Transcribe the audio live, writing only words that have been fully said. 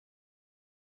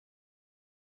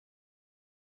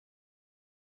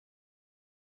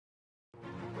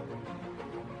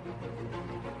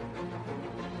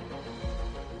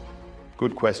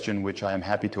Good question, which I am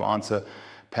happy to answer.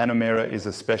 Panomera is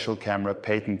a special camera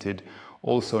patented,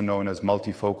 also known as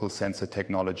multifocal sensor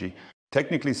technology.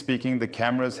 Technically speaking, the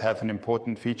cameras have an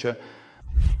important feature.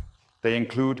 They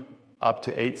include up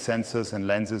to 8 sensors and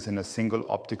lenses in a single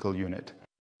optical unit.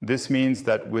 This means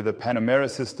that with a Panomera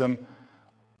system,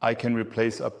 I can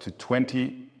replace up to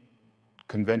 20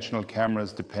 conventional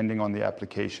cameras depending on the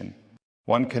application.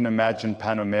 One can imagine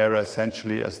Panomera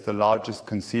essentially as the largest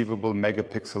conceivable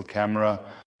megapixel camera.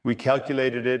 We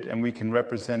calculated it and we can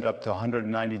represent up to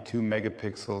 192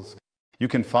 megapixels. You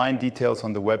can find details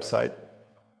on the website,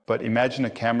 but imagine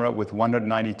a camera with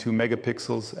 192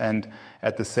 megapixels and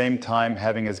at the same time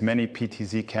having as many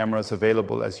PTZ cameras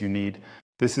available as you need.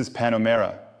 This is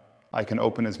Panomera. I can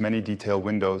open as many detail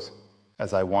windows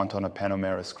as I want on a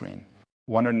Panomera screen.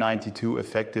 192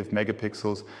 effective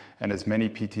megapixels and as many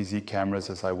PTZ cameras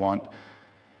as I want.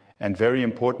 And very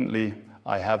importantly,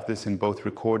 I have this in both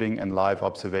recording and live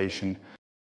observation.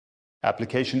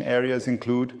 Application areas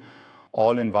include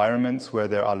all environments where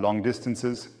there are long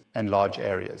distances and large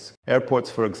areas. Airports,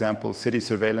 for example, city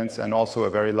surveillance, and also a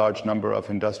very large number of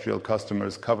industrial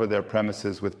customers cover their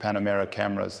premises with Panomera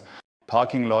cameras.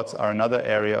 Parking lots are another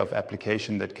area of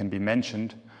application that can be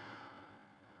mentioned.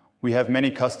 We have many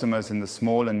customers in the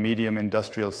small and medium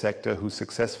industrial sector who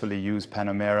successfully use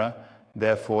Panomera.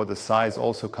 Therefore, the size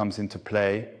also comes into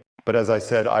play. But as I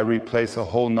said, I replace a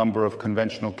whole number of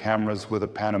conventional cameras with a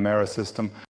Panomera system.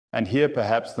 And here,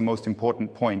 perhaps the most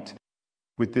important point.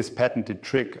 With this patented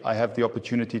trick, I have the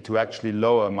opportunity to actually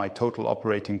lower my total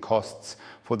operating costs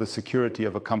for the security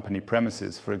of a company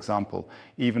premises, for example,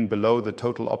 even below the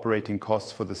total operating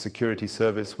costs for the security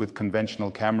service with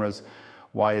conventional cameras.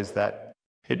 Why is that?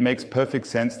 It makes perfect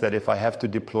sense that if I have to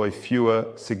deploy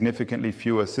significantly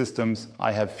fewer systems,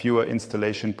 I have fewer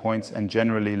installation points and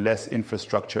generally less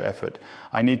infrastructure effort.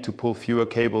 I need to pull fewer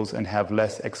cables and have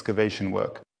less excavation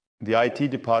work. The IT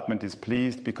department is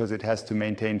pleased because it has to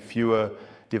maintain fewer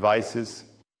devices,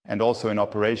 and also in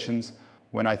operations.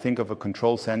 When I think of a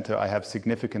control center, I have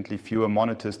significantly fewer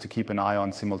monitors to keep an eye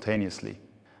on simultaneously.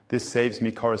 This saves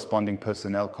me corresponding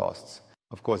personnel costs.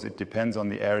 Of course, it depends on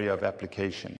the area of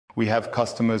application. We have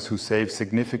customers who save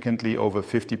significantly over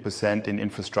 50% in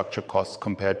infrastructure costs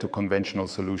compared to conventional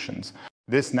solutions.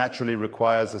 This naturally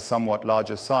requires a somewhat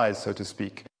larger size, so to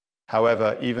speak.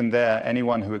 However, even there,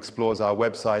 anyone who explores our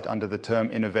website under the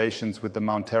term Innovations with the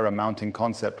Mountera mounting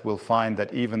concept will find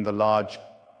that even the large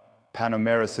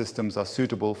Panomera systems are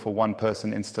suitable for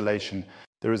one-person installation.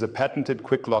 There is a patented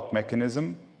quick lock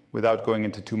mechanism, without going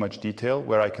into too much detail,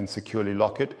 where I can securely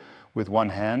lock it with one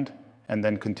hand and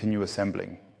then continue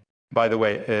assembling. By the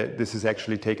way, this is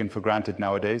actually taken for granted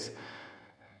nowadays,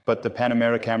 but the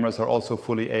Panomera cameras are also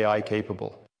fully AI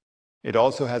capable. It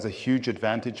also has a huge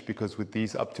advantage because with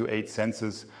these up to 8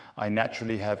 sensors, I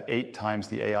naturally have 8 times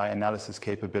the AI analysis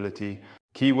capability.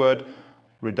 Keyword,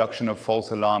 reduction of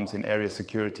false alarms in area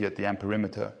security at the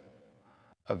perimeter.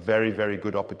 A very, very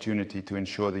good opportunity to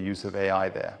ensure the use of AI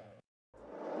there.